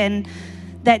chicken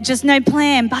that just no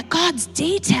plan, but God's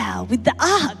detail with the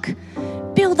ark.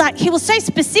 Build like, He was so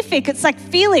specific. It's like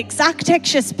Felix,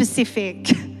 architecture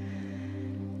specific.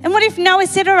 And what if Noah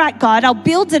said, all right, God, I'll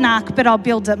build an ark, but I'll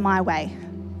build it my way.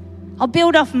 I'll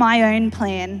build off my own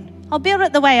plan. I'll build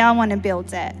it the way I want to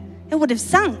build it. It would have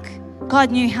sunk. God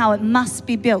knew how it must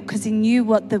be built because He knew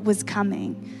what was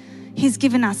coming. He's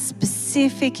given us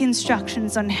specific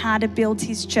instructions on how to build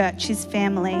His church, His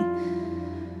family.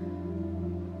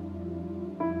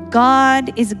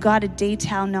 God is a God of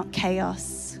detail, not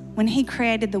chaos. When He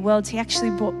created the world, He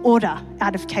actually brought order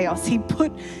out of chaos. He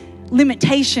put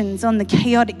limitations on the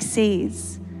chaotic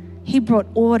seas. He brought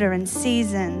order and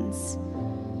seasons.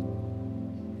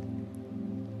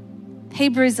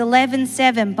 Hebrews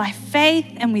 11:7, by faith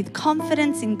and with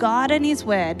confidence in God and His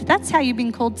word. That's how you've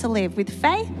been called to live, with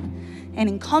faith and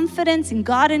in confidence in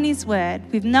God and His word.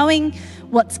 With knowing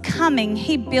what's coming,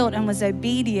 he built and was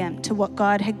obedient to what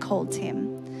God had called him.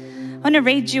 I want to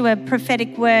read you a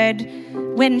prophetic word.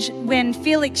 When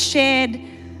Felix shared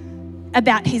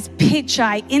about his pitch,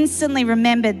 I instantly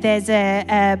remembered there's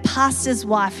a pastor's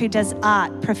wife who does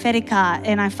art, prophetic art,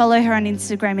 and I follow her on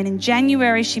Instagram. And in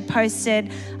January, she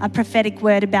posted a prophetic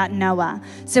word about Noah.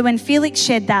 So when Felix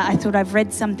shared that, I thought, I've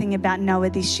read something about Noah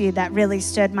this year that really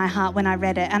stirred my heart when I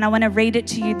read it. And I want to read it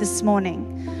to you this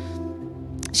morning.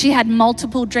 She had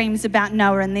multiple dreams about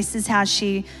Noah, and this is how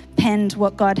she penned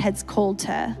what God has called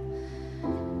her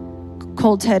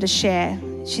to share.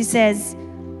 She says,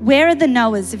 where are the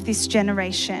Noahs of this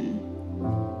generation?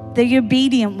 The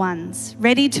obedient ones,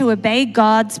 ready to obey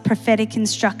God's prophetic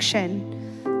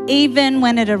instruction, even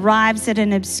when it arrives at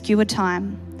an obscure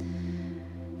time.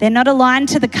 They're not aligned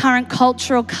to the current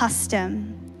cultural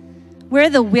custom. Where are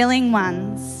the willing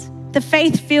ones, the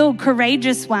faith-filled,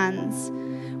 courageous ones,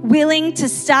 willing to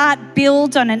start,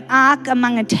 build on an ark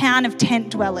among a town of tent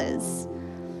dwellers?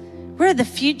 Where are the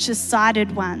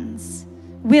future-sighted ones,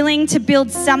 willing to build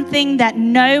something that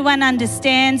no one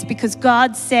understands because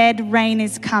God said rain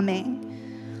is coming?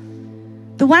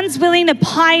 The ones willing to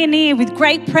pioneer with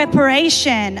great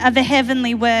preparation of a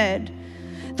heavenly word.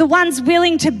 The The ones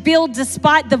willing to build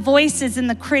despite the voices and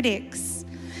the critics.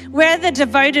 Where are the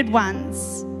devoted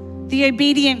ones? The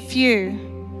obedient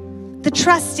few. The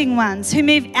trusting ones who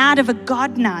move out of a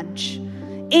God nudge,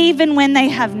 even when they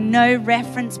have no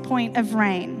reference point of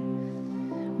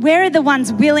rain. Where are the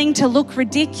ones willing to look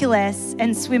ridiculous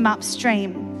and swim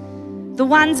upstream? The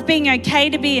ones being okay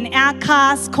to be an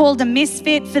outcast, called a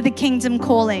misfit for the kingdom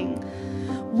calling.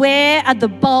 Where are the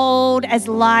bold as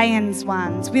lions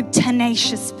ones with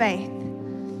tenacious faith?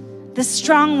 The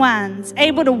strong ones,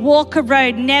 able to walk a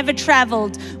road never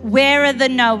traveled. Where are the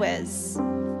knowers?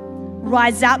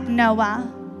 Rise up,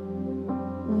 Noah.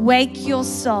 Wake your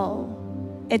soul.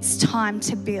 It's time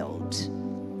to build.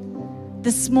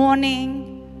 This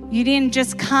morning, you didn't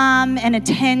just come and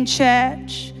attend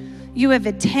church. You have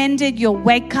attended your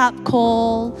wake-up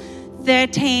call.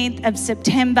 13th of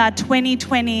September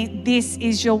 2020, this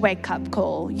is your wake-up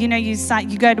call. You know, you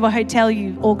go to a hotel,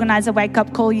 you organize a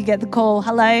wake-up call, you get the call,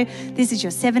 hello, this is your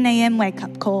 7 a.m.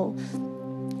 wake-up call.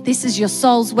 This is your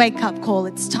soul's wake-up call.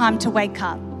 It's time to wake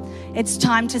up. It's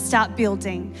time to start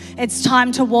building. It's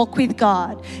time to walk with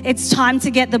God. It's time to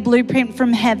get the blueprint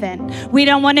from heaven. We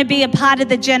don't want to be a part of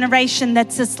the generation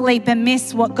that's asleep and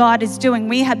miss what God is doing.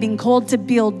 We have been called to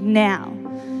build now.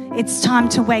 It's time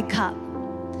to wake up.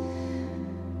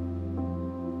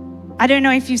 I don't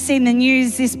know if you've seen the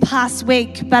news this past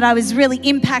week, but I was really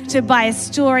impacted by a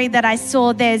story that I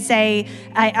saw. There's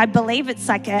I believe it's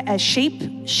like a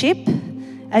ship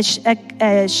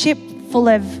full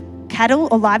of cattle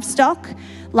or livestock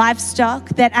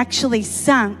that actually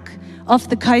sunk off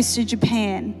the coast of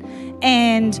Japan.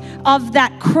 And of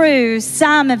that crew,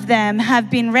 some of them have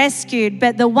been rescued,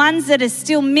 but the ones that are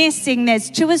still missing,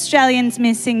 there's 2 Australians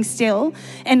missing still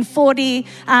and 40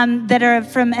 that are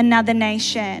from another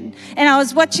nation. And I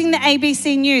was watching the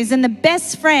ABC News, and the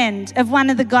best friend of one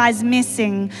of the guys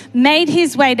missing made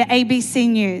his way to ABC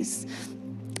News.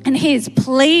 And he is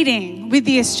pleading with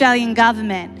the Australian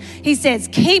government. He says,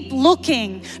 keep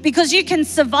looking because you can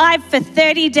survive for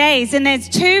 30 days. And there's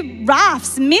 2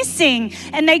 rafts missing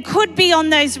and they could be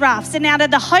on those rafts. And out of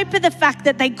the hope of the fact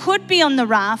that they could be on the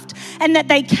raft and that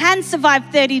they can survive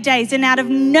 30 days, and out of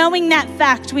knowing that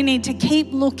fact, we need to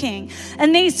keep looking.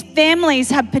 And these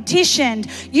families have petitioned.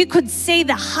 You could see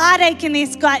the heartache in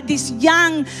this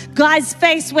young guy's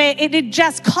face, where it had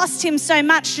just cost him so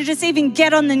much to just even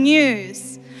get on the news.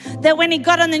 That when he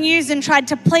got on the news and tried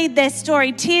to plead their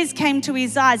story, tears came to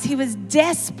his eyes. He was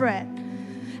desperate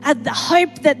at the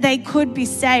hope that they could be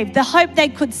saved, the hope they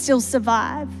could still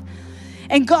survive.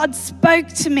 And God spoke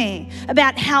to me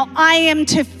about how I am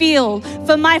to feel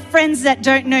for my friends that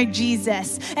don't know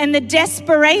Jesus, and the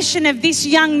desperation of this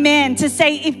young man to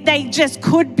say if they just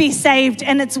could be saved,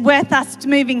 and it's worth us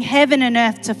moving heaven and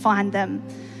earth to find them.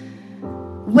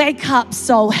 Wake up,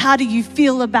 soul. How do you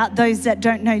feel about those that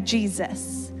don't know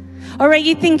Jesus? Or are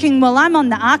you thinking, well, I'm on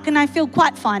the ark and I feel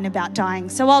quite fine about dying,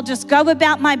 so I'll just go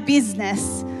about my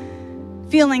business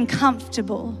feeling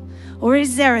comfortable? Or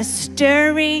is there a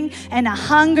stirring and a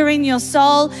hunger in your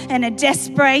soul and a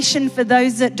desperation for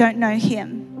those that don't know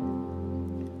Him?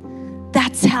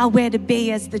 That's how we're to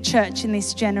be as the church in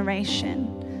this generation.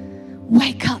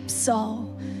 Wake up,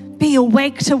 soul. Be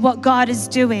awake to what God is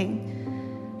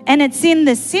doing. And it's in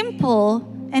the simple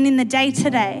and in the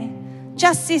day-to-day.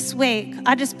 Just this week,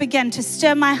 I just began to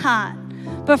stir my heart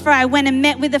before I went and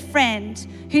met with a friend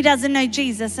who doesn't know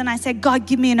Jesus. And I said, God,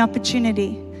 give me an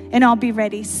opportunity and I'll be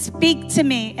ready. Speak to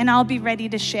me and I'll be ready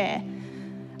to share.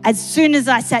 As soon as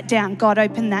I sat down, God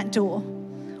opened that door.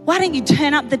 Why don't you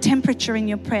turn up the temperature in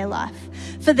your prayer life?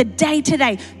 For the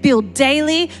day-to-day, build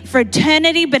daily for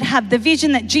eternity, but have the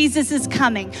vision that Jesus is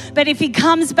coming. But if He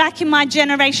comes back in my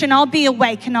generation, I'll be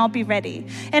awake and I'll be ready.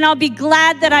 And I'll be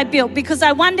glad that I built, because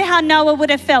I wonder how Noah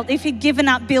would have felt if he'd given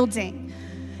up building.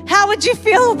 How would you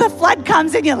feel if the flood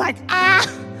comes and you're like,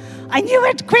 I knew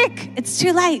it, quick, it's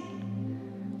too late.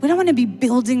 We don't want to be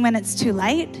building when it's too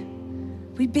late.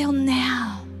 We build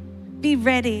now. Be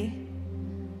ready.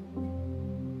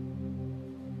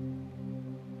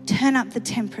 Turn up the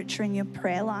temperature in your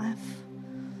prayer life.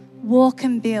 Walk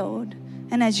and build.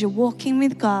 And as you're walking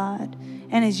with God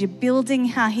and as you're building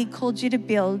how He called you to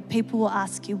build, people will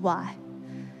ask you why.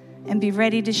 And be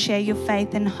ready to share your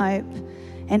faith and hope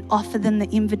and offer them the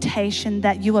invitation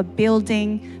that you are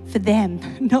building for them,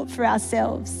 not for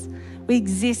ourselves. We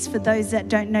exist for those that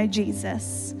don't know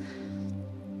Jesus.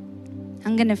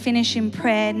 I'm going to finish in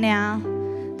prayer now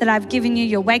that I've given you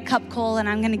your wake-up call, and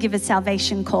I'm going to give a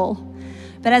salvation call.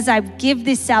 But as I give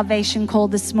this salvation call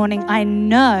this morning, I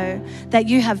know that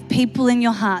you have people in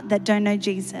your heart that don't know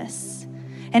Jesus.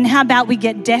 And how about we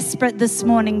get desperate this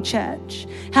morning, church?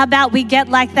 How about we get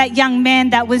like that young man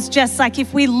that was just like,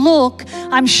 if we look,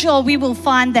 I'm sure we will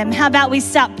find them. How about we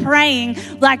start praying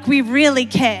like we really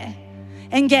care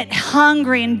and get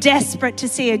hungry and desperate to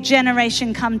see a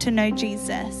generation come to know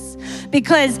Jesus?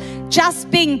 Because just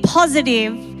being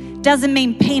positive doesn't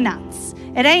mean peanuts.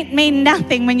 It ain't mean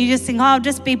nothing when you just think, oh, I'll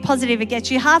just be positive. It gets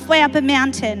you halfway up a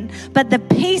mountain. But the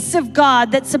peace of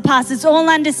God that surpasses all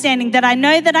understanding, that I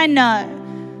know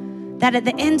that at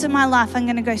the end of my life, I'm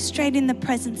going to go straight in the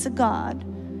presence of God,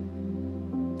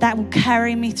 that will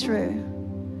carry me through.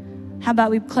 How about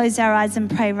we close our eyes and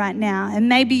pray right now? And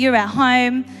maybe you're at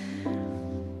home,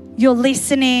 you're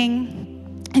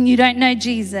listening, and you don't know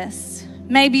Jesus.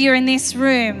 Maybe you're in this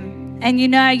room and you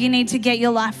know you need to get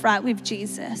your life right with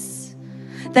Jesus.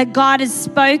 That God has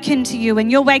spoken to you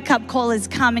and your wake-up call has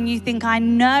come and you think, I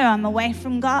know I'm away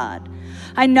from God.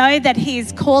 I know that He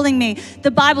is calling me.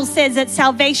 The Bible says that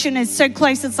salvation is so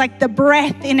close, it's like the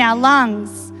breath in our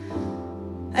lungs.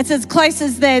 It's as close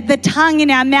as the tongue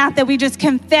in our mouth, that we just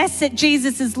confess that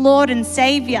Jesus is Lord and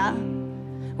Savior.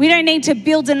 We don't need to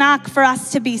build an ark for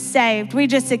us to be saved. We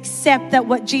just accept that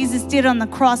what Jesus did on the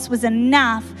cross was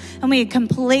enough and we are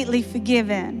completely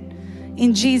forgiven.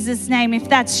 In Jesus' name, if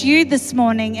that's you this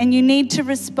morning and you need to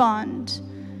respond,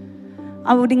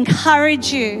 I would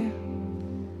encourage you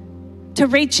to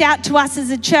reach out to us as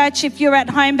a church if you're at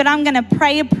home, but I'm going to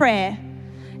pray a prayer.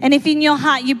 And if in your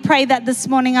heart you pray that this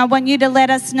morning, I want you to let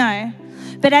us know.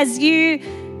 But as you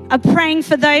are praying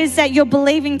for those that you're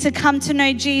believing to come to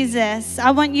know Jesus,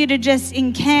 I want you to just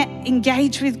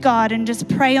engage with God and just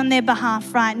pray on their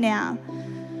behalf right now.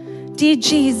 Dear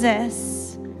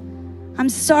Jesus, I'm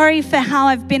sorry for how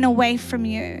I've been away from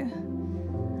you.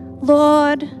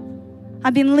 Lord,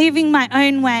 I've been living my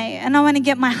own way and I want to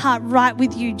get my heart right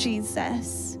with you,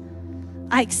 Jesus.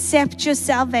 I accept your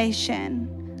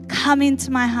salvation. Come into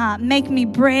my heart. Make me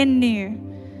brand new.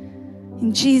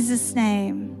 In Jesus'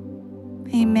 name,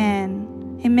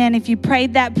 amen. Amen. If you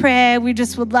prayed that prayer, we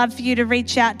just would love for you to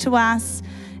reach out to us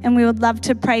and we would love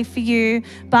to pray for you.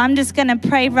 But I'm just going to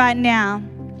pray right now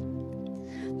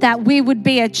that we would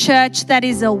be a church that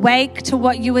is awake to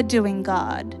what you are doing,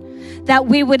 God. That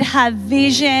we would have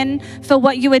vision for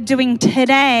what you are doing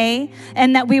today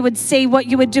and that we would see what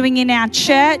you are doing in our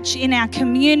church, in our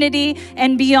community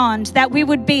and beyond. That we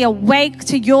would be awake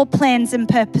to your plans and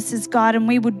purposes, God, and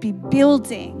we would be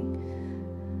building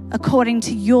according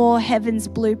to your heaven's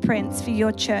blueprints for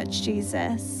your church,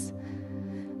 Jesus.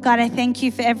 God, I thank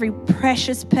you for every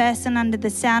precious person under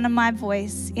the sound of my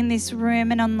voice in this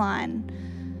room and online.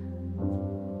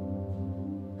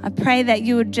 I pray that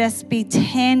you would just be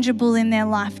tangible in their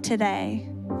life today.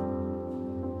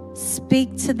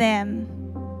 Speak to them.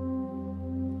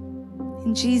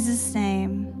 In Jesus'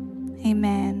 name,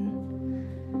 amen.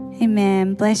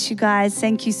 Amen. Bless you guys.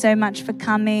 Thank you so much for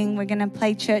coming. We're going to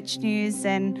play church news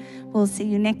and we'll see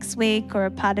you next week or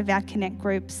a part of our Connect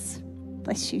groups.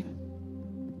 Bless you.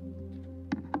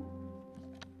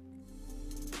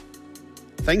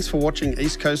 Thanks for watching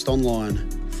East Coast Online.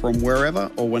 From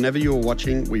wherever or whenever you are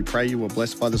watching, we pray you are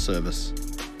blessed by the service.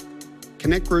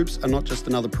 Connect groups are not just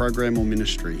another program or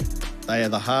ministry. They are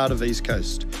the heart of East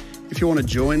Coast. If you want to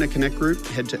join a Connect group,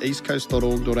 head to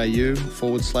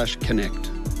eastcoast.org.au/connect.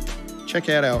 Check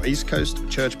out our East Coast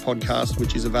Church podcast,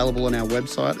 which is available on our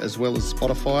website as well as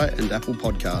Spotify and Apple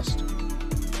Podcast.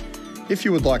 If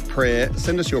you would like prayer,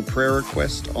 send us your prayer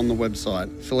request on the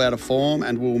website. Fill out a form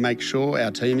and we'll make sure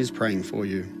our team is praying for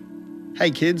you. Hey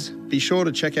kids, be sure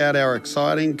to check out our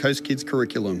exciting Coast Kids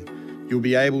curriculum. You'll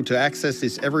be able to access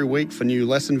this every week for new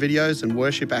lesson videos and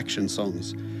worship action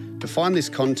songs. To find this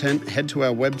content, head to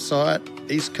our website,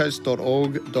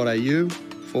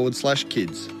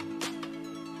 eastcoast.org.au/kids.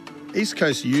 East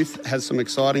Coast Youth has some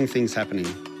exciting things happening.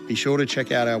 Be sure to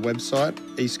check out our website,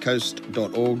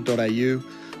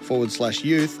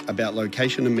 eastcoast.org.au/youth, about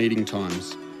location and meeting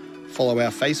times. Follow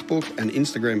our Facebook and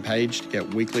Instagram page to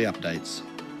get weekly updates.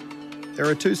 There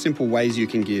are two simple ways you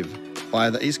can give,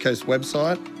 via the East Coast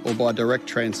website or by direct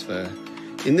transfer.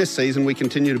 In this season, we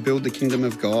continue to build the kingdom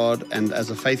of God, and as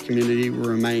a faith community, we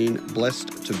remain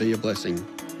blessed to be a blessing.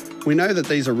 We know that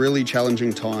these are really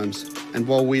challenging times, and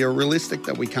while we are realistic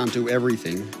that we can't do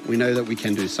everything, we know that we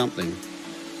can do something.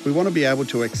 We want to be able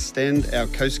to extend our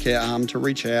Coast Care arm to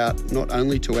reach out not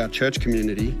only to our church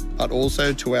community, but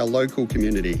also to our local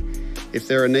community. If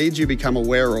there are needs you become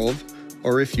aware of,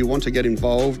 or if you want to get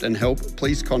involved and help,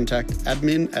 please contact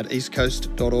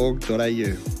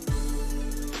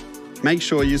admin@eastcoast.org.au. Make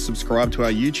sure you subscribe to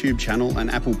our YouTube channel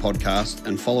and Apple Podcast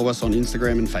and follow us on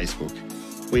Instagram and Facebook.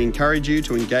 We encourage you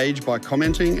to engage by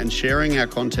commenting and sharing our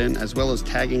content, as well as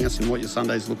tagging us in what your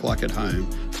Sundays look like at home,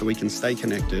 so we can stay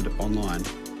connected online.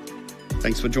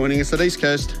 Thanks for joining us at East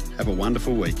Coast. Have a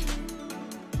wonderful week.